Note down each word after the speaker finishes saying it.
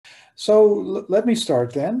Let me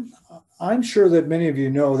start then. I'm sure that many of you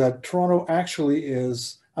know that Toronto actually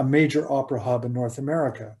is a major opera hub in North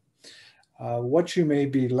America. What you may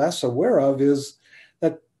be less aware of is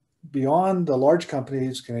that beyond the large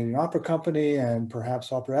companies, Canadian Opera Company and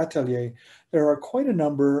perhaps Opera Atelier, there are quite a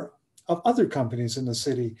number of other companies in the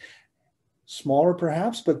city, smaller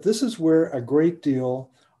perhaps, but this is where a great deal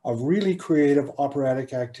of really creative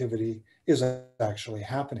operatic activity is actually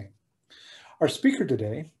happening. Our speaker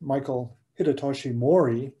today, Michael Hidetoshi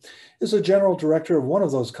Mori, is a general director of one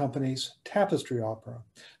of those companies, Tapestry Opera.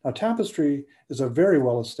 Now, Tapestry is a very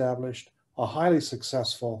well-established, a highly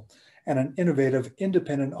successful, and an innovative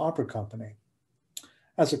independent opera company.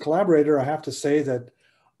 As a collaborator, I have to say that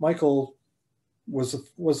Michael was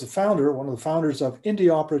the founder, one of the founders of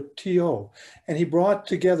Indie Opera TO, and he brought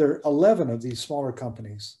together 11 of these smaller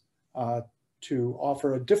companies to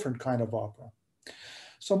offer a different kind of opera.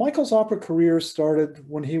 So Michael's opera career started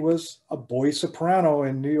when he was a boy soprano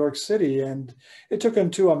in New York City, and it took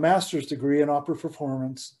him to a master's degree in opera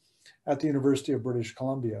performance at the University of British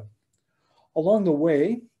Columbia. Along the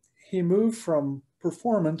way, he moved from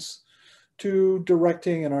performance to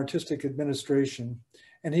directing and artistic administration,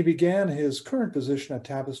 and he began his current position at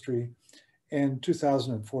Tapestry in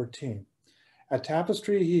 2014. At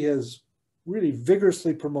Tapestry, he has really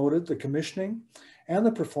vigorously promoted the commissioning and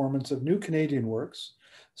the performance of new Canadian works,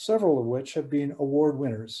 several of which have been award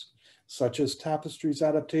winners, such as Tapestry's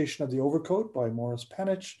adaptation of The Overcoat by Maurice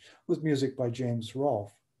Penich with music by James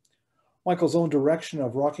Rolfe. Michael's own direction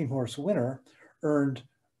of Rocking Horse Winner earned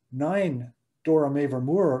 9 Dora Mavor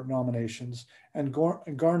Moore nominations and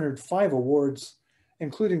garnered 5 awards,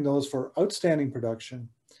 including those for Outstanding Production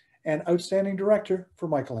and Outstanding Director for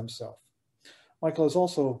Michael himself.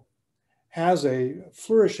 Michael has a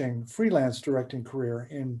flourishing freelance directing career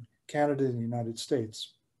in Canada and the United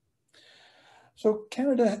States. So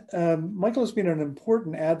Michael has been an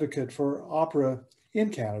important advocate for opera in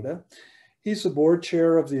Canada. He's the board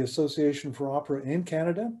chair of the Association for Opera in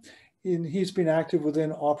Canada, and he's been active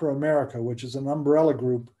within Opera America, which is an umbrella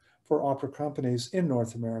group for opera companies in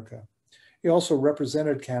North America. He also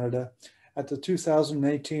represented Canada at the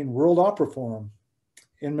 2018 World Opera Forum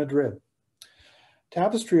in Madrid.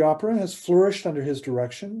 Tapestry Opera has flourished under his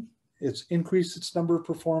direction. It's increased its number of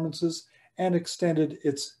performances and extended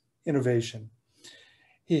its innovation.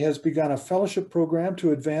 He has begun a fellowship program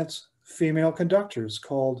to advance female conductors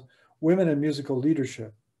called Women in Musical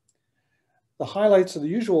Leadership. The highlights of the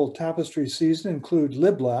usual Tapestry season include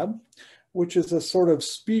LibLab, which is a sort of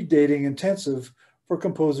speed dating intensive for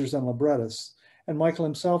composers and librettists. And Michael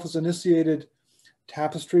himself has initiated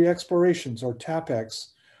Tapestry Explorations, or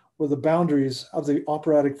TAPEX, where the boundaries of the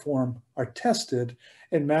operatic form are tested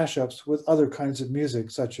in mashups with other kinds of music,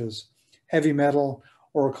 such as heavy metal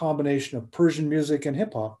or a combination of Persian music and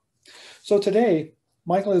hip hop. So today,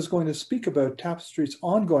 Michael is going to speak about Tapestry's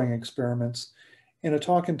ongoing experiments in a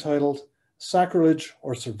talk entitled Sacrilege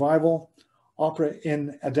or Survival, Opera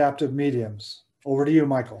in Adaptive Mediums. Over to you,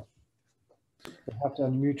 Michael. You'll have to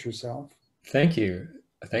unmute yourself. Thank you.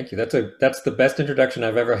 Thank you. That's the best introduction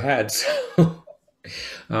I've ever had.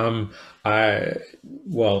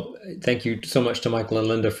 Well, thank you so much to Michael and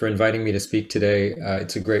Linda for inviting me to speak today.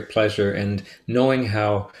 It's a great pleasure, and knowing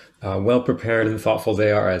how well prepared and thoughtful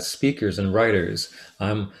they are as speakers and writers,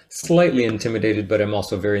 I'm slightly intimidated, but I'm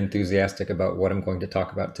also very enthusiastic about what I'm going to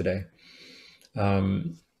talk about today.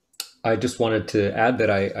 I just wanted to add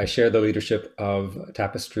that I share the leadership of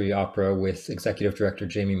Tapestry Opera with Executive Director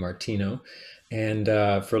Jamie Martino. And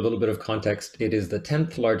for a little bit of context, it is the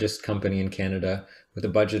 10th largest company in Canada with a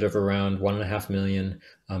budget of around $1.5 million.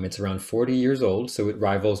 It's around 40 years old, so it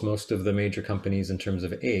rivals most of the major companies in terms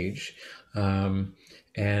of age, and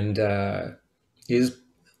is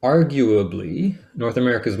arguably North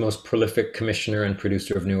America's most prolific commissioner and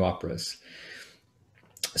producer of new operas.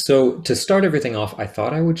 So to start everything off, I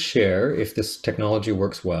thought I would share, if this technology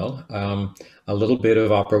works well, a little bit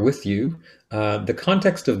of opera with you. The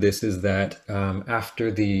context of this is that after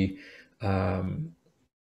the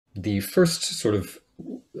first sort of,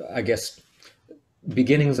 I guess,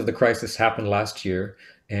 beginnings of the crisis happened last year,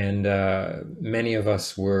 and many of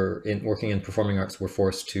us working in performing arts were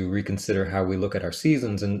forced to reconsider how we look at our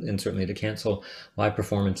seasons and certainly to cancel live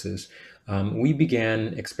performances. We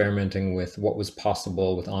began experimenting with what was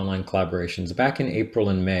possible with online collaborations back in April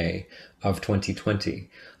and May of 2020.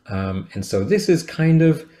 And so this is kind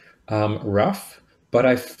of rough, but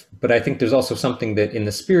I think there's also something that in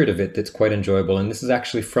the spirit of it that's quite enjoyable. And this is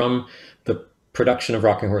actually from the production of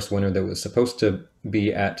Rocking Horse Winter that was supposed to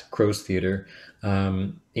be at Crow's Theatre.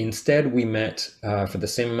 Instead, we met for the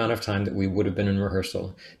same amount of time that we would have been in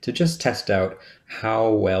rehearsal to just test out how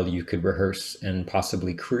well you could rehearse and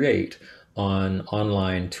possibly create on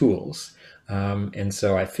online tools. And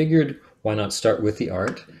so I figured, why not start with the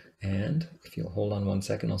art? And if you'll hold on one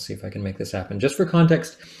second, I'll see if I can make this happen. Just for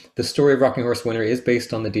context, the story of Rocking Horse Winter is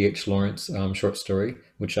based on the D.H. Lawrence short story,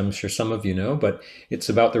 which I'm sure some of you know, but it's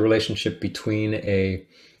about the relationship between a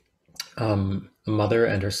mother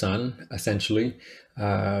and her son, essentially.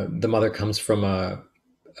 The mother comes from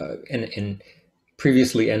an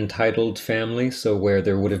previously entitled family, so where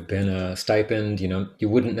there would have been a stipend, you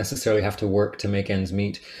wouldn't necessarily have to work to make ends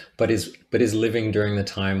meet, but is living during the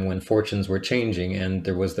time when fortunes were changing and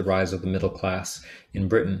there was the rise of the middle class in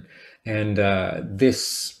Britain. And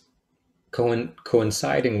this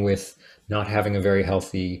coinciding with not having a very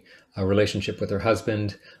healthy relationship with her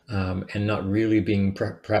husband, and not really being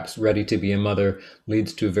perhaps ready to be a mother,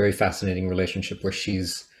 leads to a very fascinating relationship where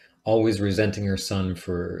she's always resenting her son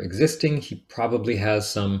for existing. He probably has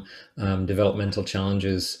some developmental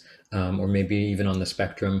challenges, or maybe even on the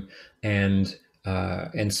spectrum, and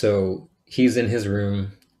so he's in his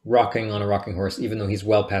room rocking on a rocking horse, even though he's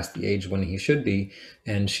well past the age when he should be,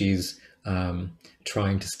 and she's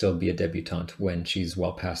trying to still be a debutante when she's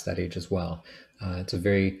well past that age as well. It's a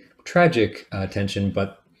very tragic tension,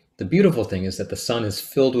 but the beautiful thing is that the son is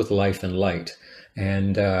filled with life and light,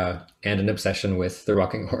 and an obsession with the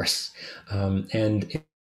rocking horse. And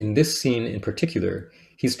in this scene in particular,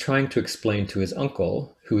 he's trying to explain to his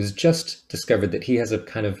uncle, who has just discovered that he has a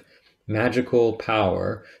kind of magical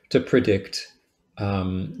power to predict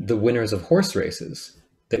the winners of horse races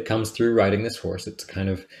that comes through riding this horse. It's a kind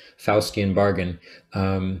of Faustian bargain.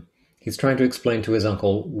 He's trying to explain to his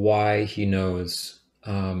uncle why he knows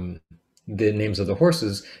the names of the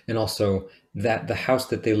horses, and also that the house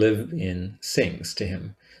that they live in sings to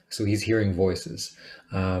him. So he's hearing voices.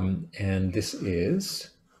 And this is,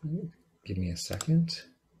 give me a second,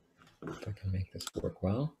 if I can make this work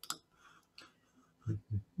well.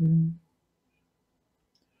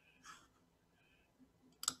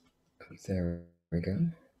 There we go.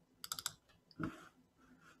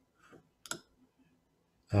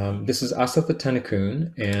 This is Asatha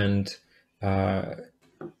Tenekun and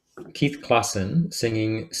Keith Klassen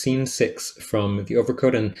singing Scene 6 from The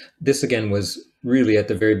Overcoat. And this again was really at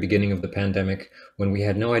the very beginning of the pandemic, when we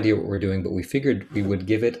had no idea what we're doing, but we figured we would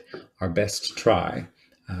give it our best try.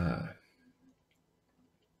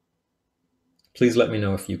 Please let me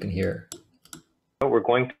know if you can hear. We're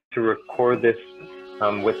going to record this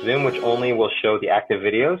with Zoom, which only will show the active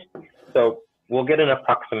videos. So we'll get an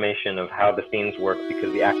approximation of how the scenes work,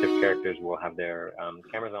 because the active characters will have their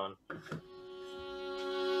cameras on.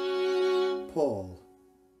 Paul.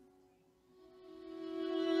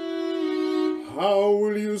 How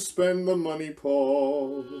will you spend the money,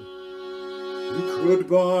 Paul? You could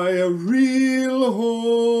buy a real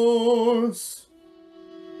horse.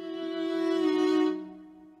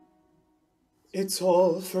 It's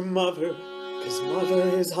all for Mother, 'cause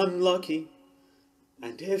Mother is unlucky.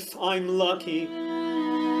 And if I'm lucky,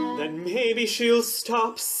 then maybe she'll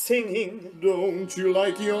stop singing. Don't you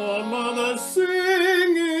like your mother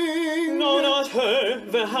singing? No, not her,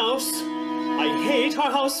 the house. I hate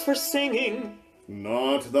our house for singing.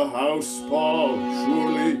 Not the house, Paul,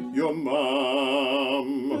 surely your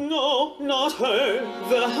mom. No, not her,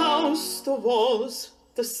 the house, the walls,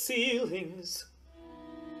 the ceilings.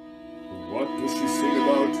 What does she sing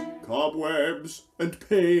about? Cobwebs and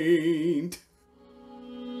paint.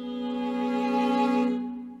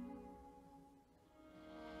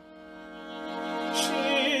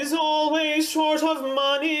 She's always short of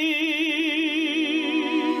money.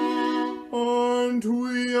 Aren't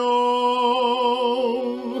we all?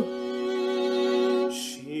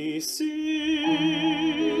 She sings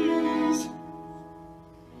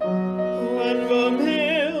when the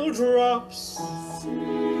mail drops.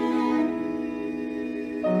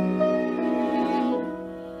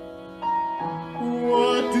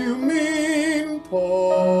 What do you mean,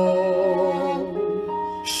 Paul?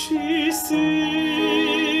 She sings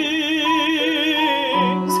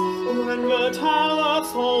when the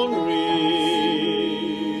telephone rings.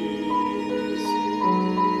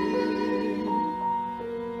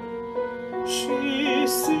 She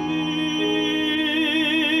sings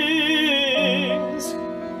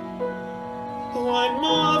when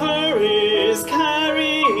my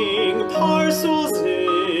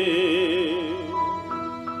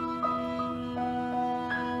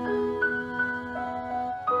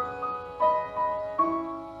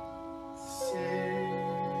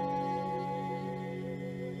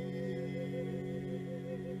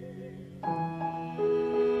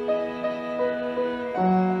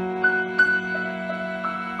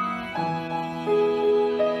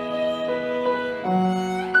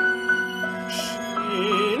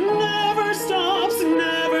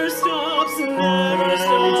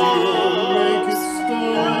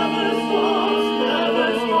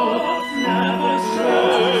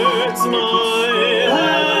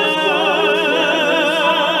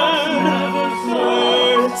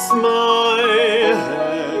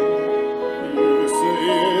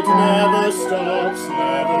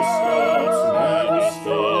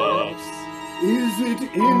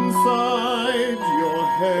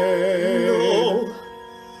head. No,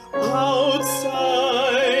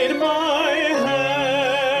 outside my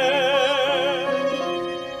head.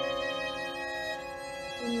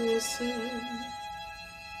 Listen.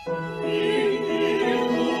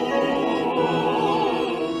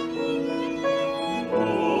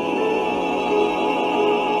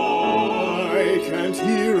 I can't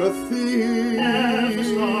hear a thing. Never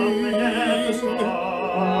stop, never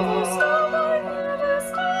stop. Never stop, I never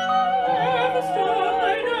stop. Never stop, I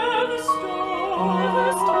never stop.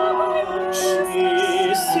 Never stop, I never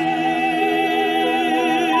She stop.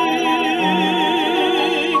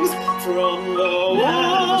 sings from the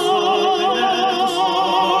walls.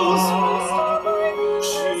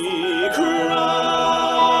 She cries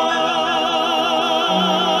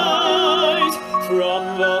from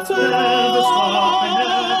the Never stop, I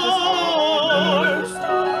never stop. Never floor.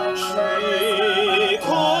 stop, I never She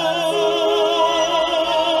calls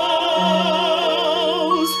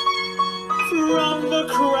from the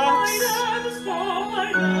cracks. never stop,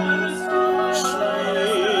 I never stop.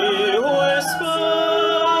 She whispers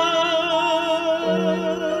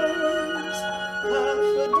at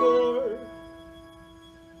the door.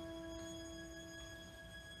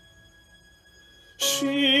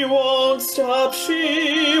 She won't stop,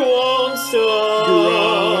 she won't stop.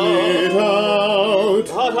 Drown it out.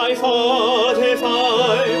 But I thought if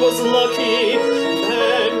I was lucky,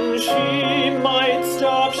 then she might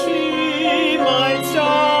stop, she might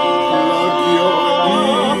Plug your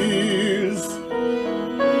stop. ears.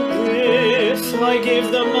 If I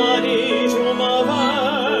give the money to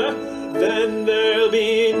Mother, then there'll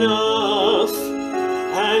be enough,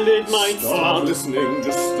 and it might Stop stop. listening,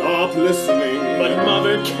 just stop listening. But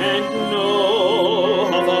Mother can't know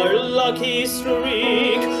of our lucky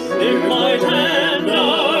streak. It might end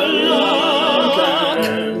our luck.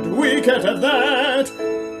 And we get at that.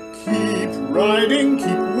 Keep riding,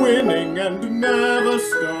 keep winning, and never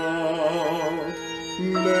stop.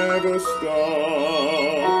 Never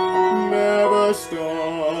stop. Never stop.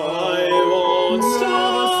 I won't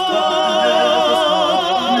stop.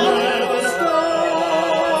 Never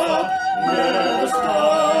stop. Never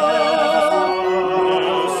stop. Never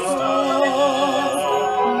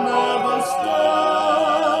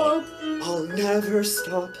stop. I'll never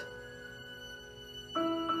stop.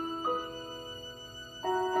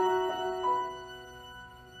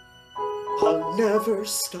 I'll never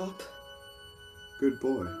stop. Good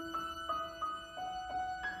boy.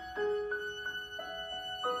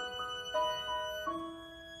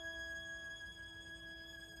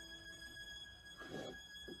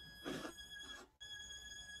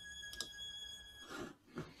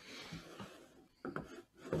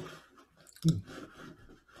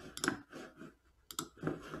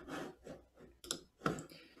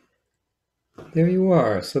 There you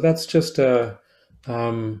are. So that's just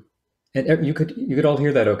and you could all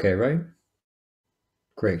hear that okay, right?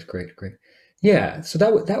 Great, great, great. Yeah, so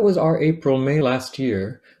that was our April, May last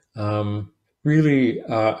year. Really,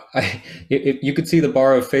 you could see the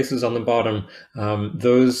bar of faces on the bottom.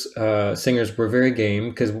 Those singers were very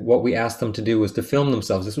game because what we asked them to do was to film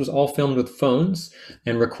themselves. This was all filmed with phones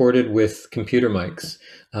and recorded with computer mics.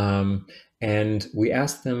 And we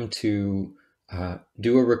asked them to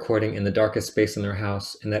do a recording in the darkest space in their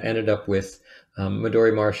house, and that ended up with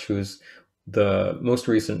Midori Marsh, who's the most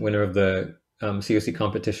recent winner of the COC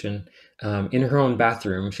competition, in her own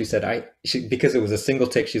bathroom. She said, because it was a single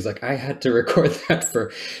take, she's like, I had to record that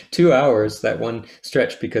for 2 hours, that one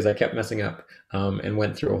stretch, because I kept messing up, and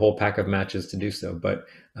went through a whole pack of matches to do so. But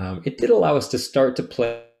it did allow us to start to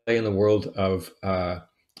play in the world of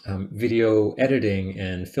video editing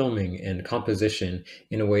and filming and composition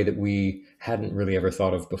in a way that we hadn't really ever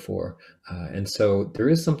thought of before. And so there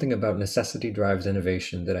is something about necessity drives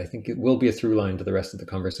innovation that I think it will be a through line to the rest of the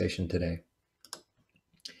conversation today.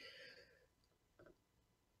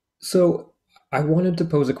 So I wanted to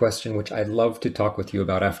pose a question which I'd love to talk with you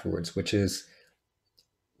about afterwards, which is,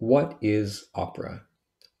 what is opera?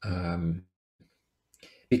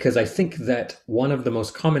 Because I think that one of the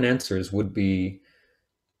most common answers would be,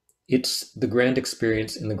 it's the grand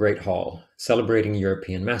experience in the Great Hall, celebrating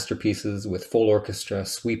European masterpieces with full orchestra,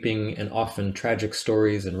 sweeping and often tragic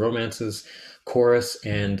stories and romances, chorus,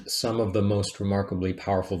 and some of the most remarkably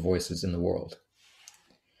powerful voices in the world.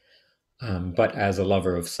 But as a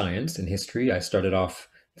lover of science and history, I started off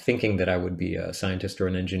thinking that I would be a scientist or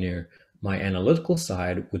an engineer. My analytical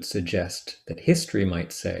side would suggest that history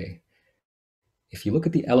might say, if you look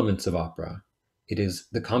at the elements of opera, it is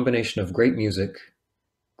the combination of great music,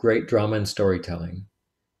 great drama and storytelling,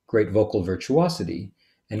 great vocal virtuosity,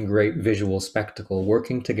 and great visual spectacle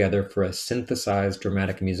working together for a synthesized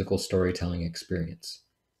dramatic musical storytelling experience.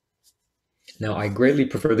 Now, I greatly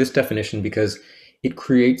prefer this definition because it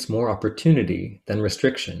creates more opportunity than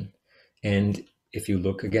restriction. And if you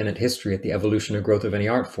look again at history, at the evolution or growth of any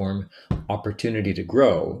art form, opportunity to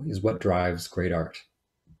grow is what drives great art.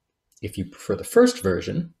 If you prefer the first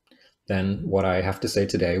version, then what I have to say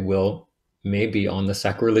today will maybe on the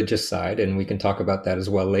sacrilegious side, and we can talk about that as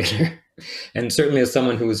well later. And certainly as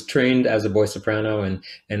someone who was trained as a boy soprano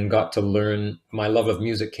and got to learn, my love of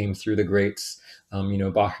music came through the greats,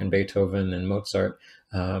 Bach and Beethoven and Mozart.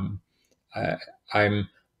 I, I'm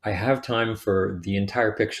I have time for the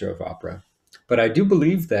entire picture of opera, but I do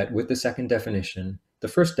believe that with the second definition, the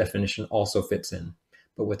first definition also fits in,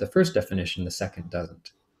 but with the first definition, the second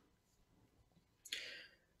doesn't.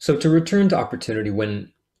 So to return to opportunity,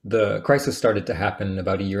 when the crisis started to happen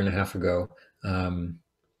about a year and a half ago,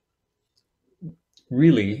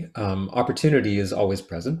 opportunity is always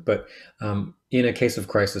present, but in a case of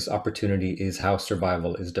crisis, opportunity is how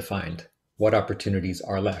survival is defined. What opportunities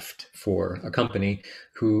are left for a company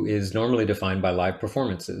who is normally defined by live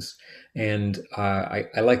performances? And I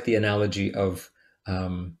like the analogy of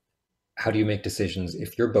how do you make decisions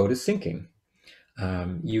if your boat is sinking?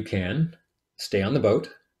 You can stay on the boat,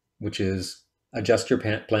 which is adjust your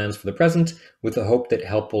plans for the present with the hope that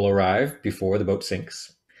help will arrive before the boat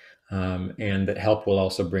sinks. And that help will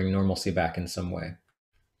also bring normalcy back in some way.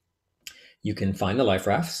 You can find the life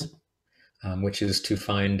rafts, which is to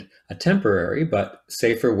find a temporary but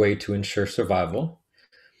safer way to ensure survival.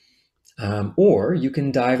 Or you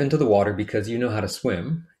can dive into the water because you know how to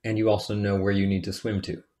swim and you also know where you need to swim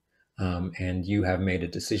to. And you have made a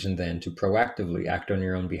decision then to proactively act on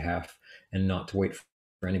your own behalf and not to wait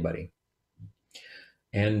for anybody.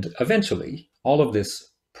 And eventually, all of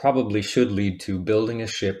this probably should lead to building a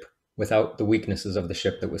ship without the weaknesses of the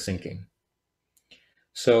ship that was sinking.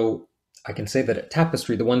 So I can say that at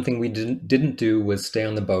Tapestry, the one thing we didn't do was stay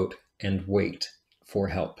on the boat and wait for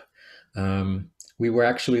help. We were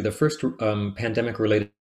actually the first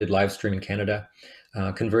pandemic-related live stream in Canada,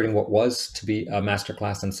 converting what was to be a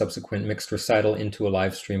masterclass and subsequent mixed recital into a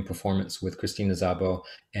live stream performance with Christina Szabo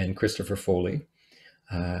and Christopher Foley.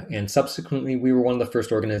 And subsequently, we were one of the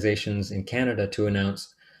first organizations in Canada to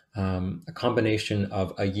announce a combination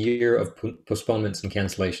of a year of postponements and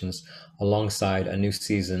cancellations alongside a new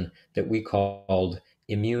season that we called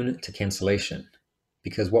Immune to Cancellation.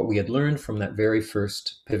 Because what we had learned from that very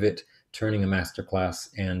first pivot, turning a masterclass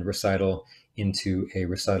and recital into a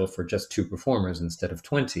recital for just 2 performers instead of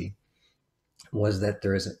 20, was that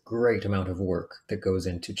there is a great amount of work that goes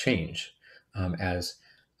into change.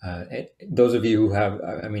 Those of you who have,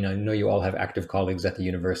 I know you all have active colleagues at the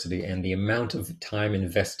university, and the amount of time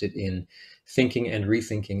invested in thinking and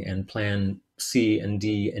rethinking and plan C and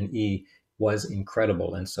D and E was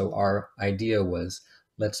incredible. And so our idea was,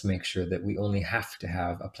 let's make sure that we only have to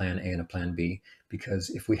have a plan A and a plan B, because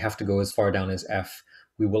if we have to go as far down as F,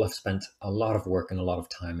 we will have spent a lot of work and a lot of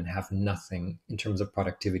time and have nothing in terms of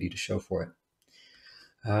productivity to show for it.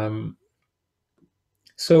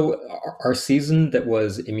 So our season that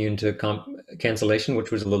was immune to cancellation,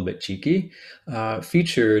 which was a little bit cheeky,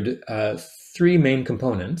 featured 3 main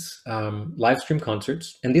components: live stream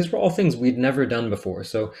concerts, and these were all things we'd never done before.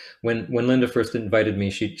 So when Linda first invited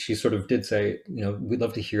me, she sort of did say, we'd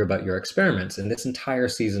love to hear about your experiments. And this entire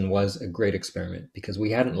season was a great experiment because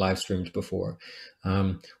we hadn't live streamed before.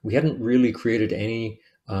 We hadn't really created any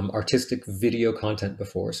artistic video content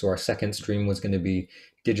before. So our second stream was going to be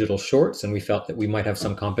digital shorts, and we felt that we might have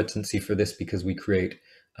some competency for this because we create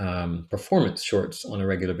performance shorts on a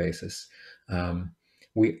regular basis.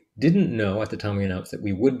 We didn't know at the time we announced that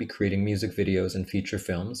we would be creating music videos and feature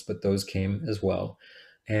films, but those came as well.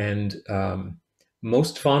 And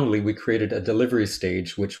most fondly, we created a delivery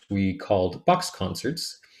stage, which we called box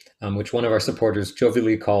concerts, which one of our supporters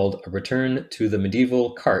jovially called a return to the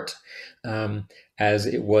medieval cart, as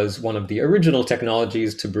it was one of the original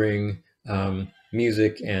technologies to bring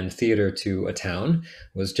music and theater to a town,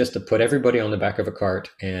 was just to put everybody on the back of a cart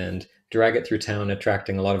and drag it through town,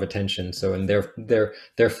 attracting a lot of attention. So, and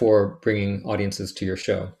therefore bringing audiences to your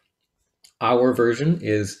show. Our version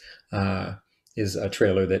is a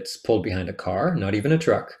trailer that's pulled behind a car, not even a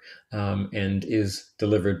truck, and is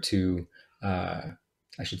delivered to, to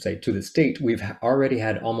the state. We've already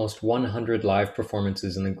had almost 100 live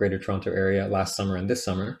performances in the Greater Toronto area last summer and this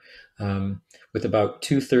summer, with about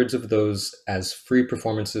 2/3 of those as free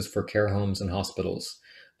performances for care homes and hospitals.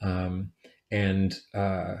 And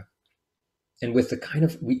with the kind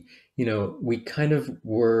of, we kind of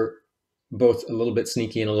were both a little bit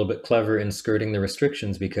sneaky and a little bit clever in skirting the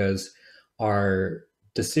restrictions, because our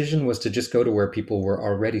decision was to just go to where people were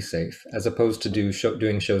already safe, as opposed to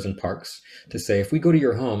doing shows in parks. To say, if we go to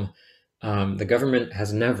your home, the government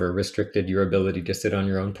has never restricted your ability to sit on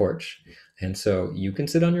your own porch. And so you can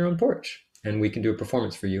sit on your own porch and we can do a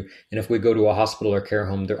performance for you. And if we go to a hospital or care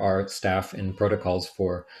home, there are staff and protocols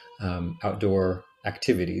for outdoor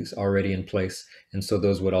activities already in place. And so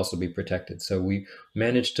those would also be protected. So we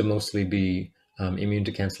managed to mostly be immune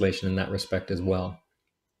to cancellation in that respect as well.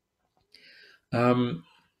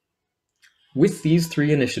 With these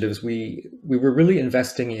three initiatives, we were really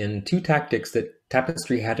investing in two tactics that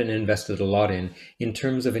Tapestry hadn't invested a lot in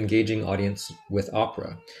terms of engaging audience with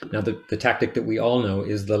opera. Now, the tactic that we all know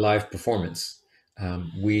is the live performance.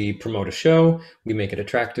 We promote a show, we make it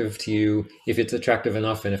attractive to you. If it's attractive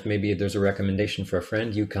enough, and if maybe there's a recommendation for a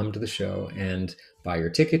friend, you come to the show and buy your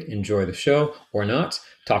ticket, enjoy the show or not,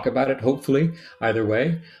 talk about it, hopefully, either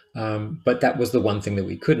way. But that was the one thing that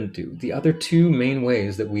we couldn't do. The other two main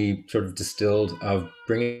ways that we sort of distilled of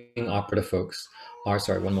bringing opera to folks are,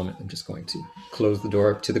 sorry, one moment, I'm just going to close the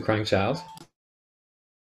door to the crying child.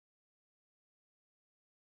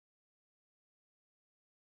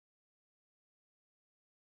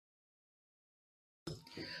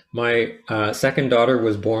 My second daughter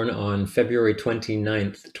was born on February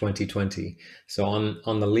 29th, 2020. So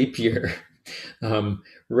on the leap year,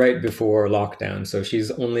 right before lockdown. So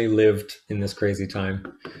she's only lived in this crazy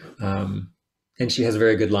time. And she has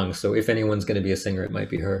very good lungs. So if anyone's going to be a singer, it might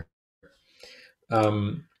be her.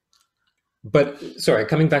 But sorry,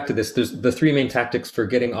 coming back to this, there's the three main tactics for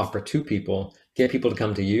getting opera to people: get people to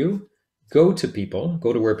come to you, go to people,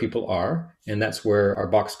 go to where people are. And that's where our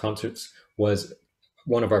box concerts was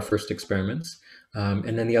one of our first experiments.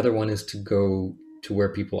 And then the other one is to go to where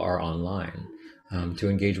people are online, to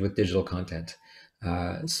engage with digital content.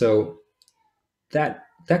 So that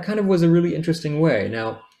kind of was a really interesting way.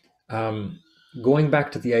 Now, going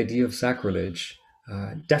back to the idea of sacrilege,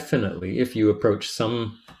 definitely if you approach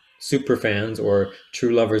some super fans or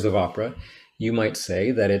true lovers of opera, you might say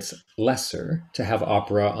that it's lesser to have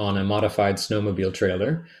opera on a modified snowmobile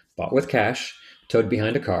trailer, bought with cash, towed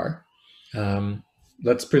behind a car.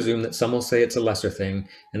 Let's presume that some will say it's a lesser thing,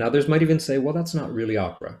 and others might even say, well, that's not really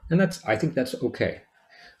opera. And I think that's okay.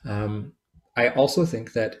 I also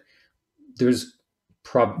think that this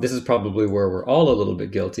is probably where we're all a little bit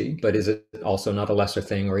guilty, but is it also not a lesser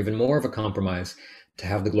thing or even more of a compromise to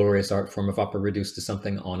have the glorious art form of opera reduced to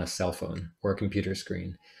something on a cell phone or a computer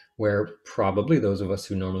screen, where probably those of us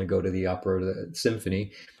who normally go to the opera or the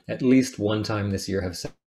symphony at least one time this year have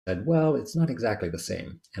said, well, it's not exactly the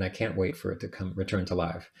same, and I can't wait for it to return to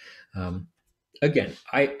live. Again,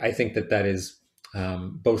 I think that is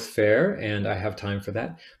both fair, and I have time for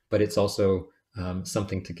that, but it's also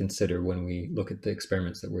something to consider when we look at the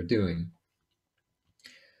experiments that we're doing.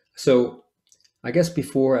 So I guess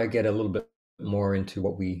before I get a little bit more into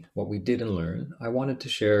what we did and learn, I wanted to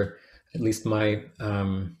share at least my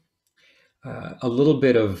a little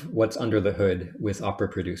bit of what's under the hood with opera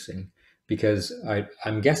producing, because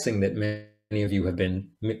I'm guessing that many of you have been,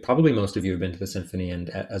 probably most of you have been to the symphony and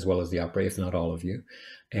as well as the opera, if not all of you.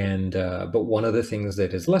 And but one of the things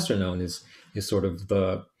that is lesser known is sort of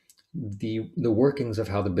the workings of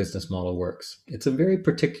how the business model works. It's a very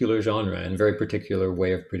particular genre and very particular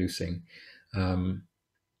way of producing.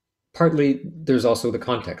 Partly, there's also the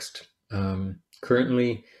context.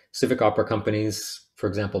 Currently, civic opera companies, for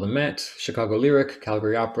example, the Met, Chicago Lyric,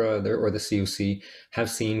 Calgary Opera, or the COC, have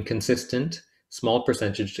seen consistent small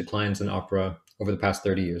percentage declines in opera over the past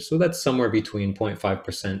 30 years. So that's somewhere between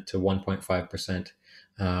 0.5% to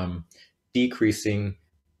 1.5% decreasing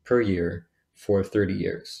per year for 30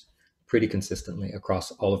 years, pretty consistently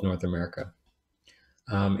across all of North America.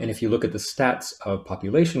 And if you look at the stats of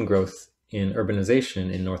population growth in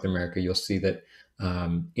urbanization in North America, you'll see that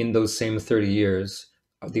in those same 30 years,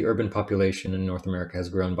 the urban population in North America has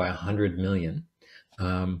grown by 100 million,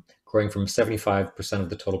 growing from 75%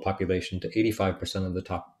 of the total population to 85% of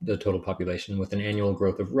the total population, with an annual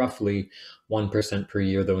growth of roughly 1% per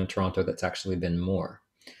year, though in Toronto that's actually been more.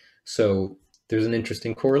 So there's an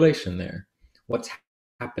interesting correlation there. What's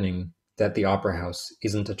happening that the opera house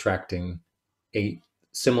isn't attracting a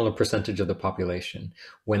similar percentage of the population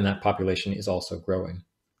when that population is also growing?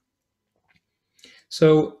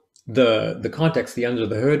 So the context, the under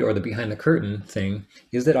the hood or the behind the curtain thing,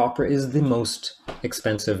 is that opera is the most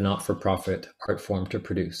expensive not-for-profit art form to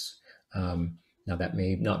produce. Now that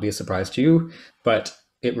may not be a surprise to you, but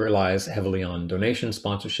it relies heavily on donations,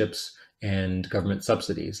 sponsorships, and government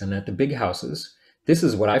subsidies. And at the big houses, this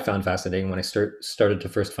is what I found fascinating when I started to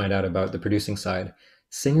first find out about the producing side.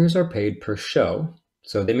 Singers are paid per show.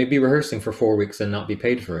 So they may be rehearsing for 4 weeks and not be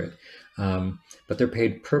paid for it, but they're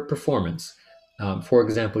paid per performance. For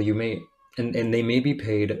example, you may, and they may be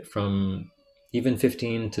paid from even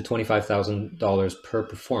 $15,000 to $25,000 per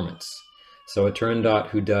performance. So a turandot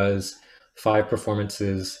who does 5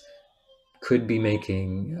 performances could be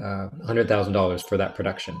making $100,000 for that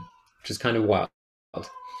production, which is kind of wild.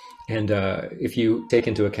 And if you take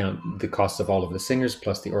into account the cost of all of the singers,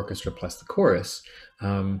 plus the orchestra, plus the chorus,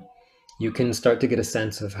 you can start to get a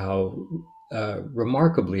sense of how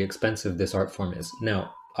remarkably expensive this art form is.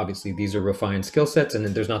 Now, obviously, these are refined skill sets, and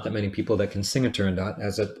there's not that many people that can sing a turandot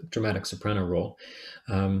as a dramatic soprano role.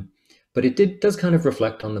 But it does kind of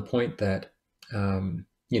reflect on the point that,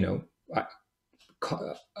 you know,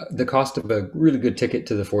 the cost of a really good ticket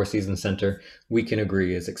to the Four Seasons Center, we can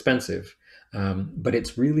agree is expensive. But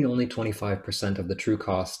it's really only 25% of the true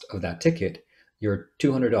cost of that ticket. Your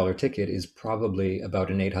 $200 ticket is probably about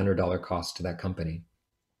an $800 cost to that company.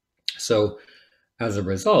 So as a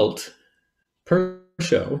result, per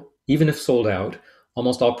show, even if sold out,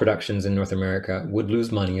 almost all productions in North America would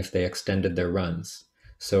lose money if they extended their runs.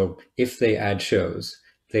 So if they add shows,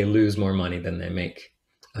 they lose more money than they make.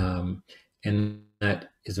 And that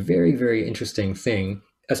is a very, very interesting thing,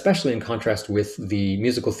 especially in contrast with the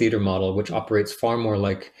musical theater model, which operates far more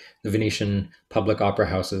like the Venetian public opera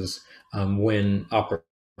houses. When opera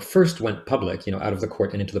first went public, you know, out of the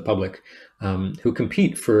court and into the public, who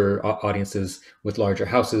compete for audiences with larger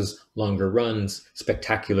houses, longer runs,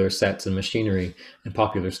 spectacular sets and machinery, and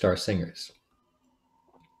popular star singers.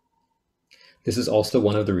 This is also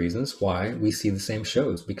one of the reasons why we see the same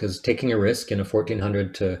shows, because taking a risk in a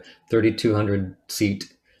 1,400 to 3,200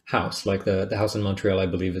 seat house, like the house in Montreal, I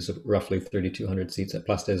believe, is roughly 3,200 seats at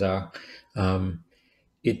Place des Arts.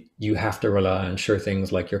 You have to rely on sure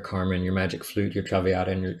things like your Carmen, your Magic Flute, your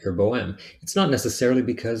Traviata, and your Bohème. It's not necessarily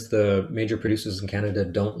because the major producers in Canada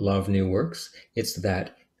don't love new works. It's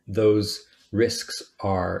that those risks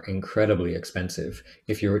are incredibly expensive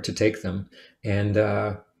if you were to take them. And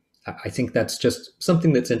I think that's just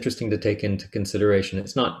something that's interesting to take into consideration.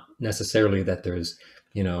 It's not necessarily that there's,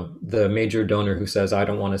 you know, the major donor who says, I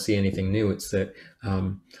don't want to see anything new. It's that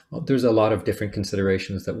well, there's a lot of different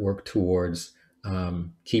considerations that work towards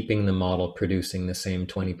keeping the model producing the same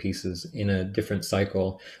 20 pieces in a different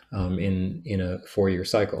cycle, in a 4-year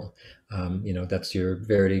cycle. You know, that's your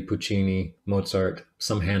Verdi, Puccini, Mozart,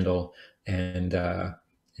 some Handel, and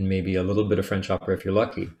maybe a little bit of French opera if you're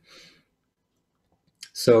lucky.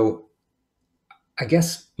 So I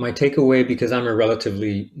guess my takeaway, because I'm a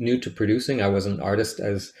relatively new to producing, I was an artist,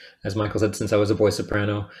 as Michael said, since I was a boy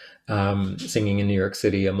soprano, singing in New York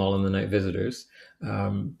City, a All in the Night Visitors.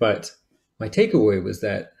 But my takeaway was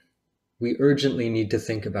that we urgently need to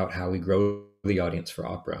think about how we grow the audience for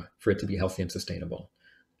opera, for it to be healthy and sustainable.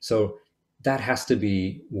 So that has to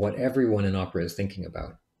be what everyone in opera is thinking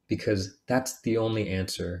about, because that's the only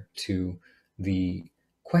answer to the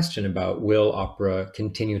question about, will opera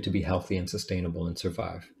continue to be healthy and sustainable and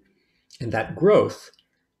survive? And that growth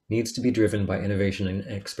needs to be driven by innovation and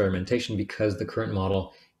experimentation, because the current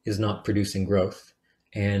model is not producing growth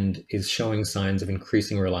and is showing signs of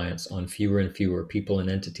increasing reliance on fewer and fewer people and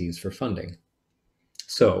entities for funding.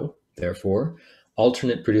 So, therefore,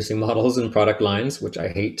 alternate producing models and product lines, which I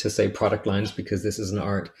hate to say product lines because this is an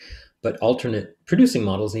art, but alternate producing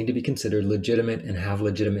models need to be considered legitimate and have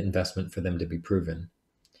legitimate investment for them to be proven.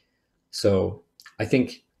 So I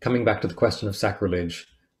think, coming back to the question of sacrilege,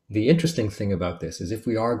 the interesting thing about this is, if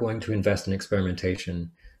we are going to invest in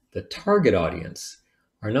experimentation, the target audience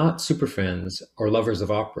are not superfans or lovers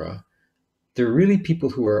of opera. They're really people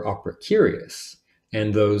who are opera curious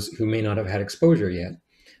and those who may not have had exposure yet.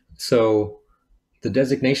 So the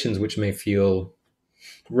designations, which may feel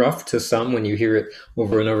rough to some when you hear it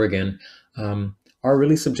over and over again, are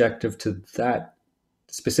really subjective to that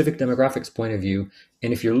specific demographics point of view.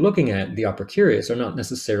 And if you're looking at the opera curious, are not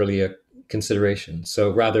necessarily a consideration.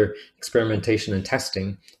 So rather, experimentation and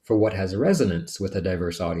testing for what has resonance with a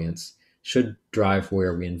diverse audience should drive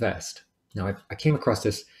where we invest. Now, I came across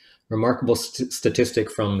this remarkable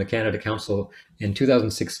statistic from the Canada Council in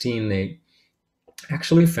 2016. They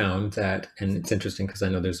actually found that, and it's interesting because I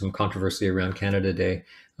know there's some controversy around Canada Day,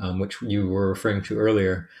 which you were referring to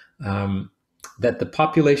earlier, that the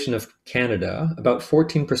population of Canada, about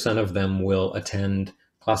 14% of them will attend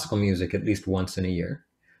classical music at least once in a year.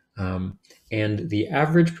 And the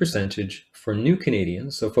average percentage for new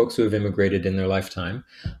Canadians, so folks who have immigrated in their lifetime,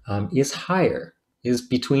 is higher, is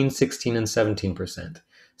between 16 and 17%.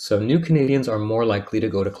 So new Canadians are more likely to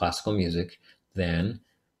go to classical music than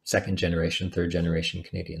second generation, third generation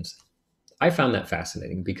Canadians. I found that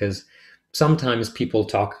fascinating, because sometimes people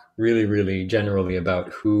talk really, really generally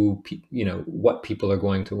about who, you know, what people are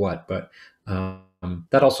going to what, but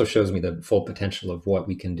that also shows me the full potential of what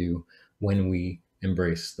we can do when we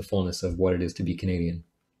embrace the fullness of what it is to be Canadian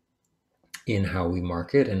in how we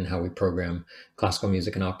market and how we program classical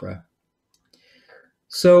music and opera.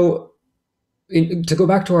 So to go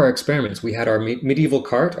back to our experiments, we had our medieval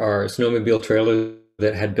cart, our snowmobile trailer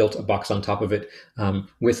that had built a box on top of it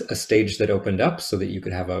with a stage that opened up so that you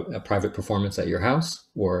could have a private performance at your house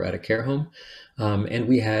or at a care home. And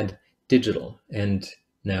we had digital. And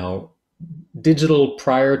now digital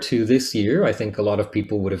prior to this year, I think a lot of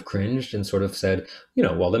people would have cringed and sort of said, you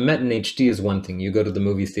know, well, the Met in HD is one thing. You go to the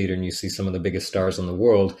movie theater and you see some of the biggest stars in the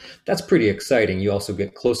world. That's pretty exciting. You also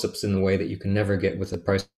get close-ups in the way that you can never get with the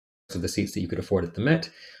price of the seats that you could afford at the Met.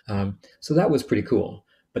 So that was pretty cool.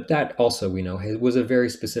 But that also, we know, was a very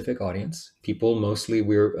specific audience. People mostly,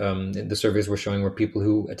 the surveys were showing were people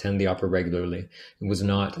who attend the opera regularly. It was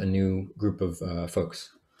not a new group of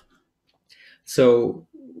folks. So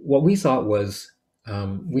what we thought was,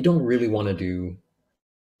 we don't really want to do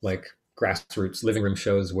like grassroots living room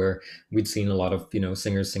shows where we'd seen a lot of, you know,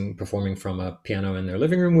 singers performing from a piano in their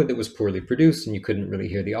living room with it was poorly produced and you couldn't really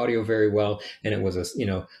hear the audio very well. And it was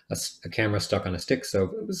a camera stuck on a stick.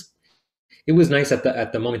 So it was nice at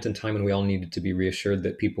the moment in time when we all needed to be reassured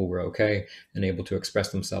that people were okay and able to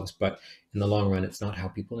express themselves. But in the long run, it's not how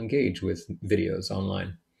people engage with videos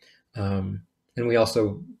online. And we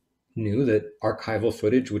also knew that archival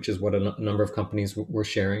footage, which is what a number of companies were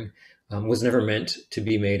sharing, was never meant to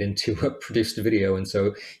be made into a produced video. And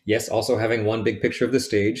so, yes, also having one big picture of the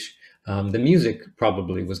stage, the music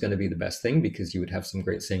probably was going to be the best thing because you would have some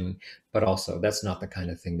great singing, but also that's not the kind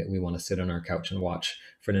of thing that we want to sit on our couch and watch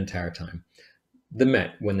for an entire time. The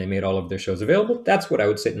Met, when they made all of their shows available, that's what I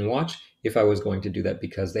would sit and watch if I was going to do that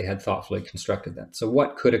because they had thoughtfully constructed that. So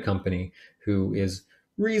what could a company who is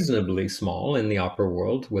reasonably small in the opera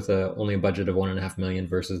world with only a budget of $1.5 million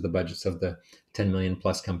versus the budgets of the 10 million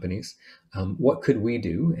plus companies, what could we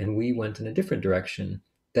do? And we went in a different direction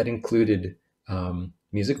that included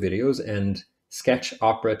music videos and sketch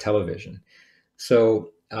opera television.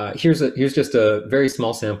 So here's just a very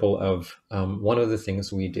small sample of one of the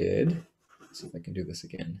things we did. Let's see if I can do this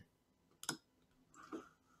again.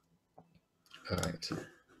 All right.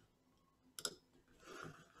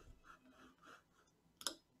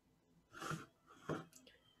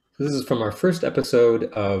 This is from our first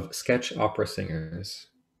episode of Sketch Opera Singers.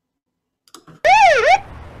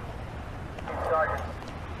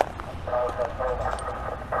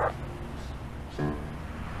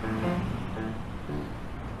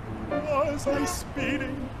 Was I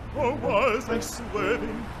speeding, or was I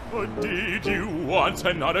swerving, or did you want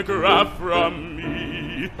an autograph from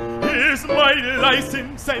me? Here's my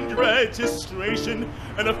license and registration,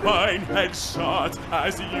 and a fine headshot,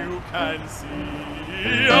 as you can see.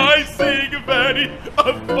 I sing Verdi,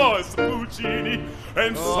 of course Puccini,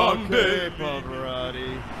 and someday... Okay,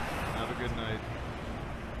 Pavarotti. Have a good night.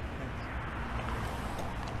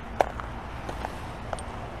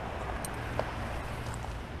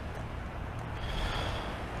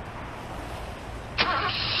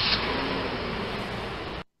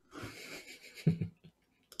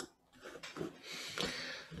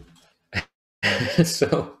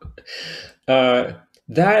 So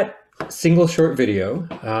that single short video,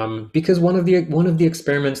 because one of the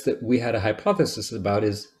experiments that we had a hypothesis about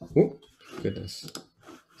is, oh goodness,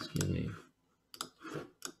 excuse me.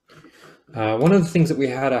 One of the things that we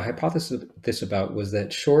had a hypothesis about was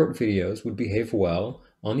that short videos would behave well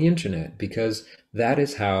on the internet because that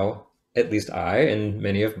is how, at least I and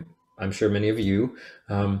I'm sure many of you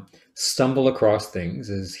stumble across things.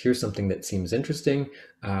 Is here's something that seems interesting.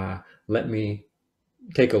 Let me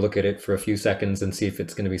take a look at it for a few seconds and see if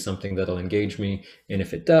it's going to be something that'll engage me. And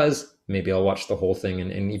if it does, maybe I'll watch the whole thing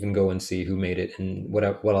and even go and see who made it and what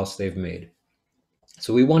else they've made.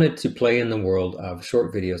 So we wanted to play in the world of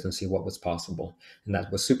short videos and see what was possible. And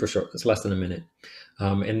that was super short. It's less than a minute.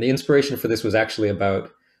 And the inspiration for this was actually about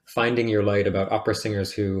finding your light, about opera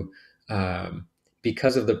singers who,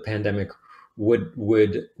 because of the pandemic,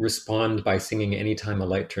 would respond by singing anytime a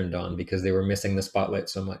light turned on because they were missing the spotlight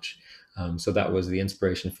so much. So that was the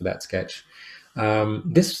inspiration for that sketch.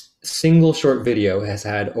 This single short video has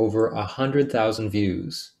had over 100,000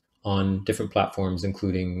 views on different platforms,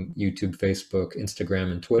 including YouTube, Facebook,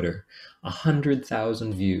 Instagram, and Twitter.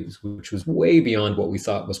 100,000 views, which was way beyond what we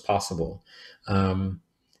thought was possible.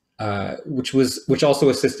 Which also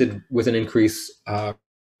assisted with an increase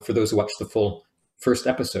for those who watched the full first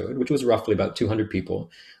episode, which was roughly about 200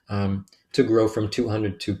 people, to grow from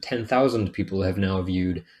 200 to 10,000 people have now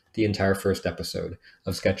viewed the entire first episode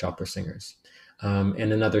of Sketch Opera Singers.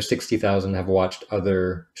 And another 60,000 have watched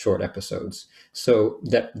other short episodes. So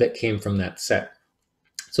that came from that set.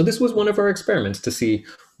 So this was one of our experiments to see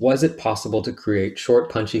was it possible to create short,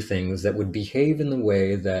 punchy things that would behave in the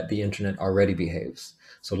way that the internet already behaves?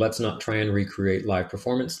 So let's not try and recreate live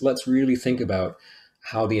performance. Let's really think about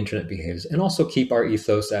how the internet behaves, and also keep our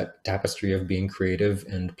ethos at Tapestry of being creative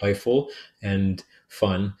and playful and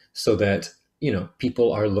fun, so that, you know,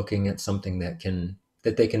 people are looking at something that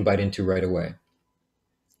they can bite into right away.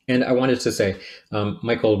 And I wanted to say,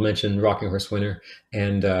 Michael mentioned Rocking Horse Winter,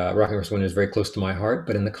 and Rocking Horse Winter is very close to my heart.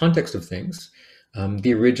 But in the context of things,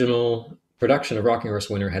 the original production of Rocking Horse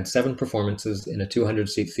Winter had 7 performances in a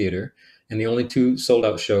 200-seat theater, and the only 2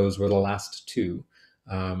 sold-out shows were the last 2,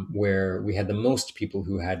 where we had the most people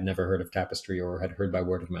who had never heard of Tapestry or had heard by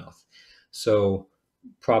word of mouth. So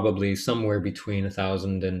probably somewhere between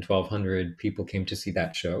 1,000 and 1,200 people came to see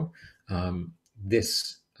that show.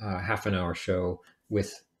 This half an hour show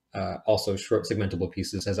with also short segmentable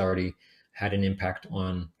pieces has already had an impact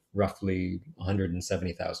on roughly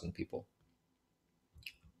 170,000 people.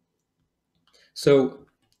 So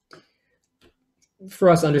for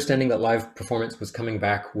us, understanding that live performance was coming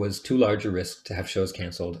back was too large a risk to have shows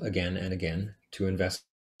canceled again and again to invest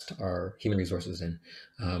our human resources in.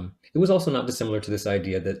 It was also not dissimilar to this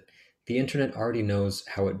idea that the internet already knows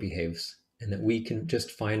how it behaves, and that we can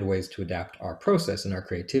just find ways to adapt our process and our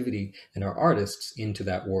creativity and our artists into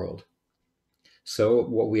that world. So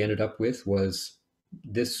what we ended up with was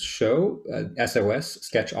this show, SOS,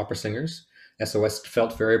 Sketch Opera Singers. SOS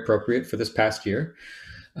felt very appropriate for this past year.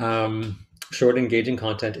 Short, engaging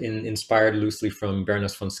content inspired loosely from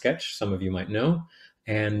Baroness von Sketch, some of you might know.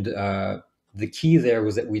 And the key there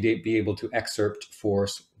was that we'd be able to excerpt for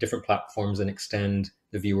different platforms and extend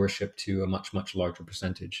the viewership to a much, much larger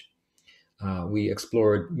percentage. We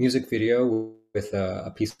explored music video with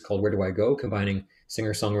a piece called Where Do I Go, combining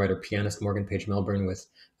singer-songwriter pianist Morgan Page Melbourne with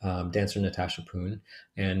dancer Natasha Poon,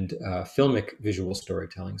 and filmic visual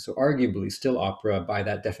storytelling. So arguably still opera by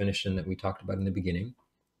that definition that we talked about in the beginning.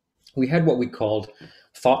 We had what we called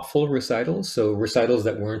thoughtful recitals. So recitals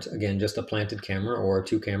that weren't, again, just a planted camera or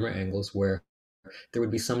 2 camera angles, where there would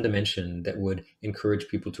be some dimension that would encourage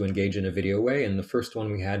people to engage in a video way. And the first one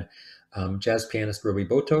we had jazz pianist Roby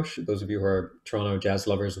Botosh. Those of you who are Toronto jazz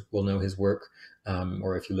lovers will know his work,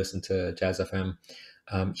 or if you listen to Jazz FM.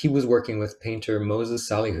 He was working with painter Moses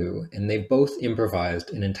Salihu, and they both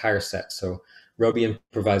improvised an entire set. So Roby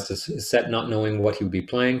improvised his set not knowing what he would be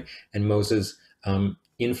playing, and Moses,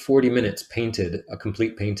 in 40 minutes, painted a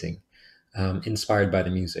complete painting inspired by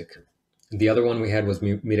the music. The other one we had was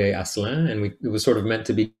Mireille Asselin, and it was sort of meant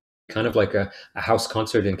to be kind of like a house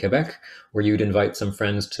concert in Quebec, where you'd invite some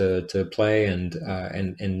friends to play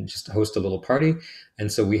and just host a little party. And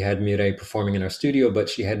so we had Mireille performing in our studio, but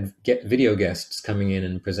she had video guests coming in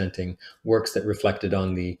and presenting works that reflected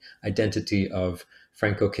on the identity of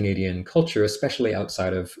Franco-Canadian culture, especially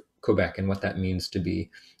outside of Quebec, and what that means to be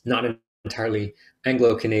not entirely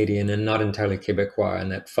Anglo-Canadian and not entirely Quebecois,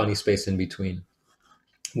 and that funny space in between.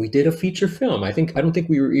 We did a feature film. I don't think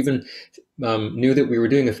we were even knew that we were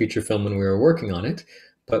doing a feature film when we were working on it,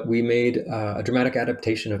 but we made a dramatic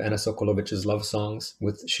adaptation of Anna Sokolovich's love songs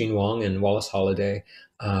with Xin Wang and Wallace Holliday,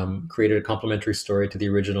 created a complementary story to the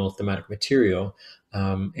original thematic material,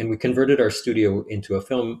 and we converted our studio into a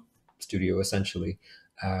film studio, essentially.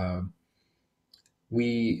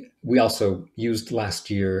 We also used last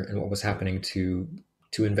year and what was happening to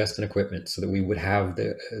invest in equipment so that we would have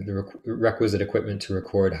the requisite equipment to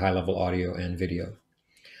record high-level audio and video.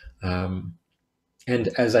 And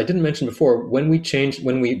as I didn't mention before, when we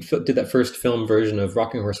did that first film version of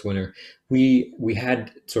Rocking Horse Winter, we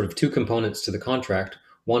had sort of 2 components to the contract.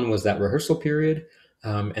 One was that rehearsal period,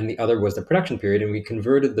 and the other was the production period. And we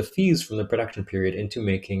converted the fees from the production period into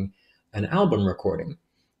making an album recording.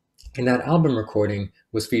 And that album recording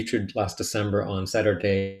was featured last December on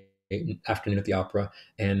Saturday afternoon at the Opera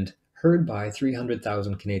and heard by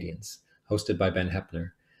 300,000 Canadians, hosted by Ben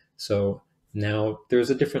Heppner. So now there's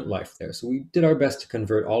a different life there. So we did our best to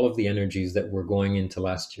convert all of the energies that were going into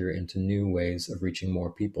last year into new ways of reaching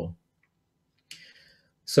more people.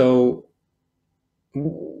 So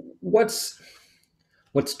what's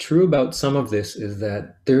true about some of this is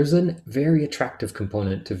that there's a very attractive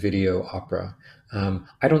component to video opera.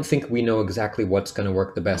 I don't think we know exactly what's going to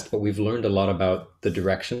work the best, but we've learned a lot about the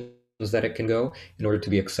directions that it can go in order to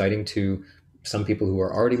be exciting to some people who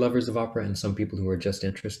are already lovers of opera and some people who are just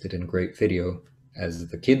interested in great video, as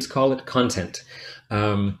the kids call it, content.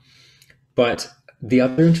 But the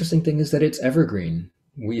other interesting thing is that it's evergreen.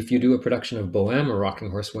 If you do a production of Bohème or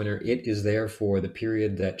Rocking Horse Winter, it is there for the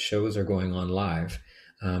period that shows are going on live.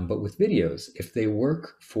 But with videos, if they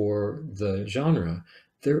work for the genre,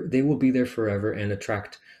 they will be there forever and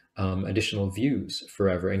attract additional views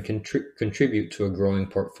forever and contribute to a growing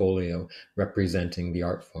portfolio representing the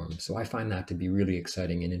art form. So I find that to be really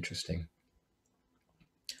exciting and interesting.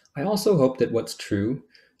 I also hope that what's true,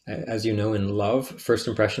 as you know, in love, first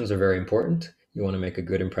impressions are very important. You want to make a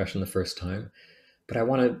good impression the first time. But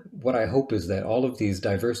what I hope is that all of these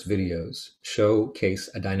diverse videos showcase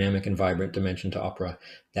a dynamic and vibrant dimension to opera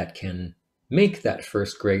that can make that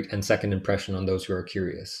first great and second impression on those who are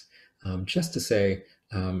curious. Just to say,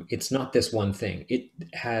 it's not this one thing. It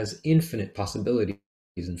has infinite possibilities,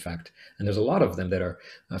 in fact, and there's a lot of them that are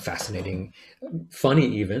fascinating, funny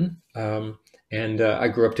even. And I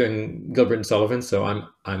grew up doing Gilbert and Sullivan, so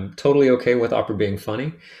I'm totally okay with opera being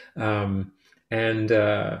funny. And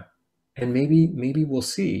maybe we'll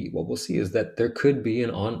see. What we'll see is that there could be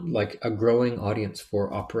a growing audience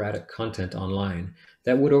for operatic content online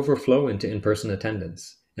that would overflow into in-person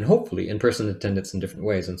attendance, and hopefully in-person attendance in different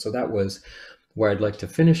ways. And so that was where I'd like to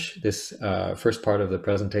finish this first part of the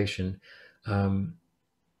presentation.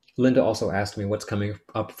 Linda also asked me what's coming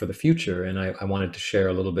up for the future, and I wanted to share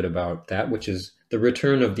a little bit about that, which is the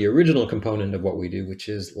return of the original component of what we do, which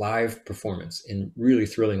is live performance in really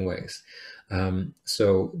thrilling ways.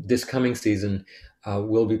 So this coming season,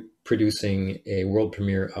 we'll be producing a world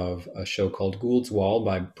premiere of a show called Gould's Wall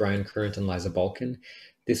by Brian Current and Liza Balkin.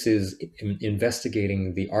 This is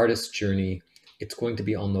investigating the artist's journey. It's going to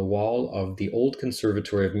be on the wall of the old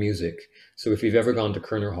Conservatory of Music. So if you've ever gone to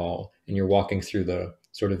Kerner Hall and you're walking through the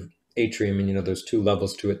sort of atrium, and there's two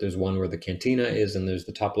levels to it. There's one where the cantina is, and there's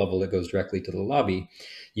the top level that goes directly to the lobby.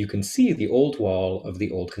 You can see the old wall of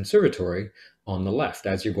the old conservatory on the left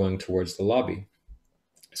as you're going towards the lobby.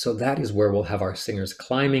 So that is where we'll have our singers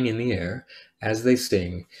climbing in the air as they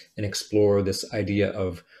sing and explore this idea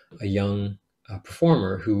of a young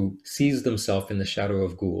performer who sees themselves in the shadow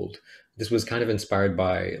of Gould. This was kind of inspired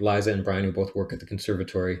by Liza and Brian, who both work at the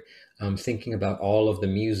conservatory, thinking about all of the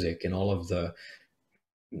music and all of the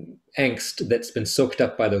angst that's been soaked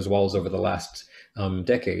up by those walls over the last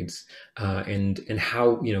decades, and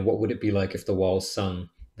how, what would it be like if the walls sung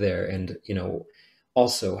there? And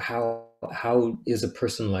also how is a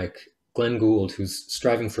person like Glenn Gould, who's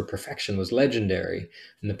striving for perfection, was legendary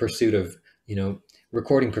in the pursuit of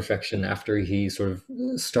recording perfection after he sort of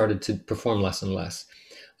started to perform less and less.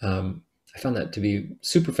 I found that to be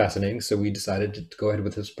super fascinating, so we decided to go ahead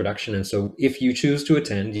with this production. And so if you choose to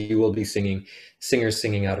attend, you will be singing singers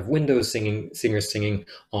singing out of windows, singers singing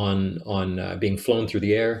on being flown through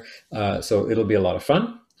the air. So it'll be a lot of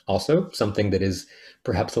fun. Also, something that is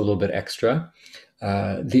perhaps a little bit extra.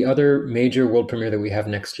 The other major world premiere that we have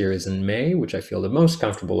next year is in May, which I feel the most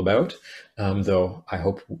comfortable about, though I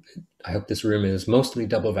hope this room is mostly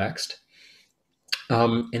double vaxxed.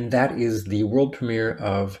 And that is the world premiere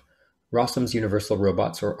of Rossum's Universal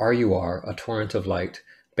Robots, or RUR, A Torrent of Light,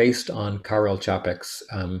 based on Karel Čapek's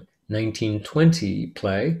 1920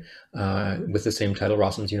 play with the same title,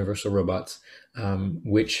 Rossum's Universal Robots,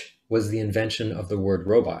 which was the invention of the word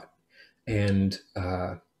robot. And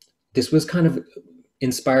this was kind of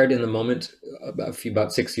inspired in the moment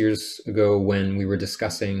about 6 years ago when we were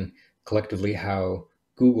discussing collectively how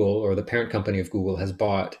Google, or the parent company of Google, has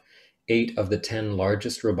bought 8 of the 10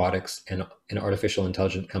 largest robotics and artificial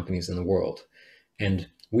intelligence companies in the world. And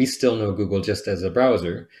we still know Google just as a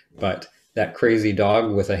browser, but that crazy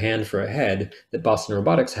dog with a hand for a head that Boston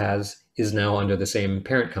Robotics has is now under the same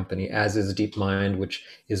parent company, as is DeepMind, which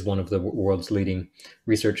is one of the world's leading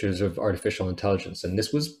researchers of artificial intelligence. And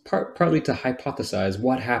this was partly to hypothesize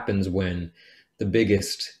what happens when the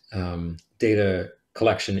biggest data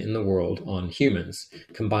collection in the world on humans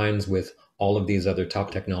combines with all of these other top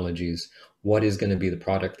technologies. What is going to be the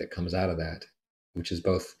product that comes out of that, which is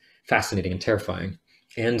both fascinating and terrifying,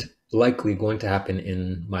 and likely going to happen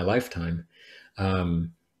in my lifetime.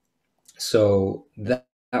 So that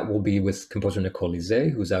will be with composer Nicole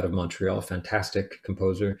Lizet, who's out of Montreal, fantastic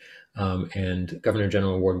composer, and Governor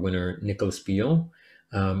General Award winner Nicolas Pillon,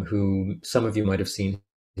 who some of you might have seen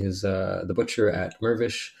his The Butcher at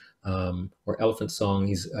Mirvish, or Elephant Song.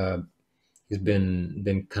 He's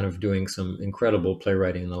been kind of doing some incredible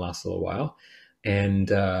playwriting in the last little while. And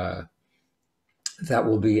that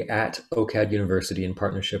will be at OCAD University in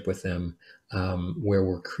partnership with them, where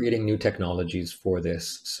we're creating new technologies for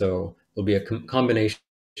this. So there'll be a combination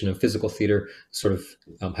of physical theater, sort of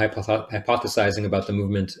hypothesizing about the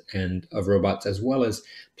movement and of robots, as well as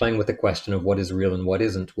playing with the question of what is real and what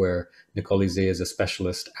isn't, where Nicole Lizet is a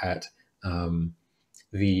specialist at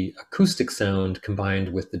the acoustic sound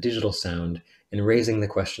combined with the digital sound, and raising the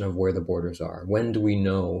question of where the borders are. When do we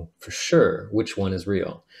know for sure which one is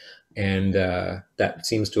real? And that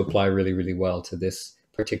seems to apply really, really well to this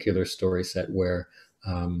particular story set, where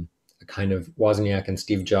a kind of Wozniak and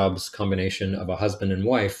Steve Jobs combination of a husband and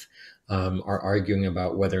wife, are arguing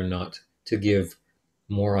about whether or not to give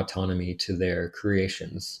more autonomy to their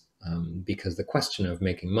creations, because the question of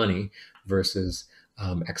making money versus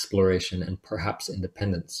exploration and perhaps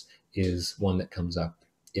independence is one that comes up.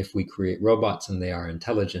 If we create robots and they are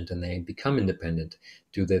intelligent and they become independent,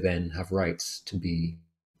 do they then have rights to be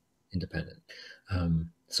independent?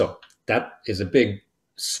 So that is a big,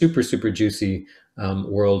 super, super juicy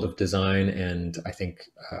world of design and I think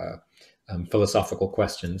philosophical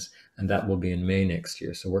questions, and that will be in May next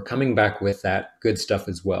year. So we're coming back with that good stuff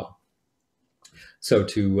as well. So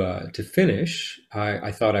to finish,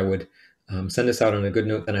 I thought I would send us out on a good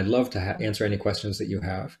note, and I'd love to answer any questions that you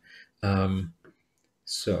have.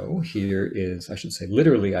 So here is, I should say,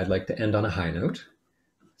 literally, I'd like to end on a high note.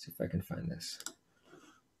 Let's see if I can find this.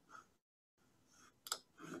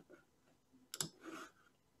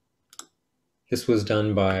 This was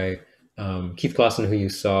done by Keith Clausen, who you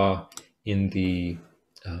saw in the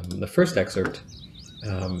first excerpt.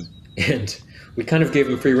 And we kind of gave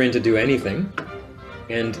him free rein to do anything.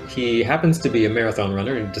 And he happens to be a marathon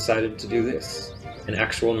runner and decided to do this, an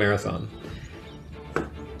actual marathon.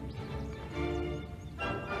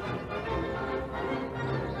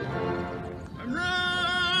 I'm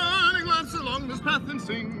running laps along this path and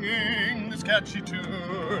singing this catchy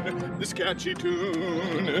tune, this catchy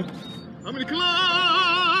tune. How many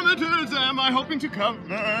kilometers am I hoping to cover?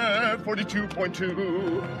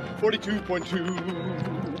 42.2,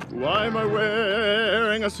 42.2. Why am I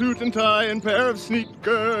wearing a suit and tie and pair of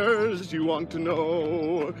sneakers? You want to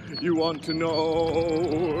know, you want to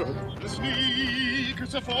know. The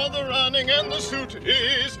sneakers are for the running and the suit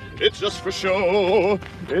is, it's just for show,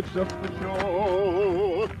 it's just for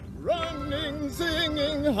show. Running,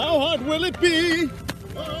 singing, how hard will it be?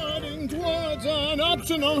 Heading towards an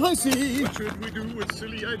optional high C. What should we do with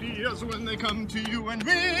silly ideas when they come to you and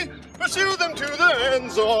me? Pursue them to their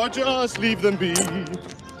ends or just leave them be?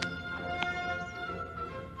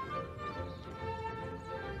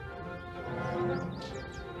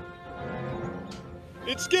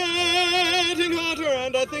 It's getting hotter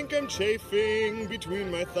and I think I'm chafing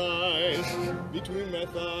between my thighs, between my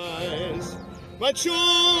thighs. My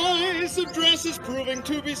choice of dress is proving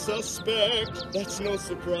to be suspect. That's no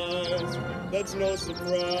surprise, that's no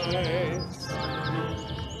surprise.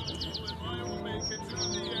 If I will make it to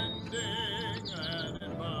the ending,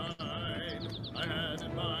 I had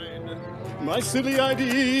in mind. My silly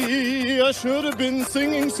idea should have been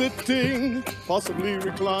singing sitting, possibly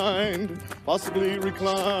reclined, possibly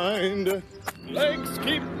reclined. Legs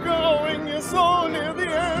keep going, you're so near the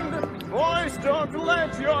end. Boys, don't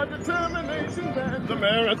let your determination bend. The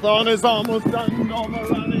marathon is almost done, no more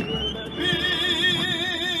running will there be.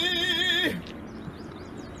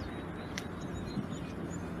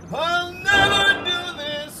 I'll never do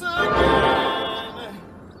this again.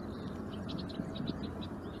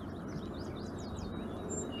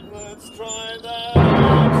 Let's try that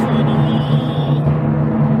optional.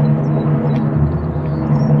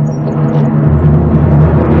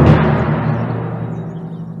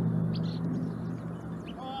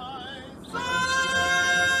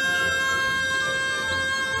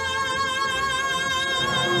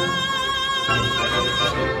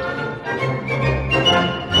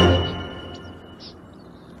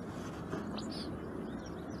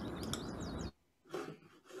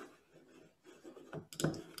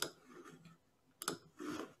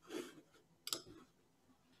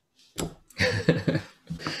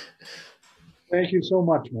 Thank you so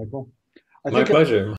much, Michael. My pleasure.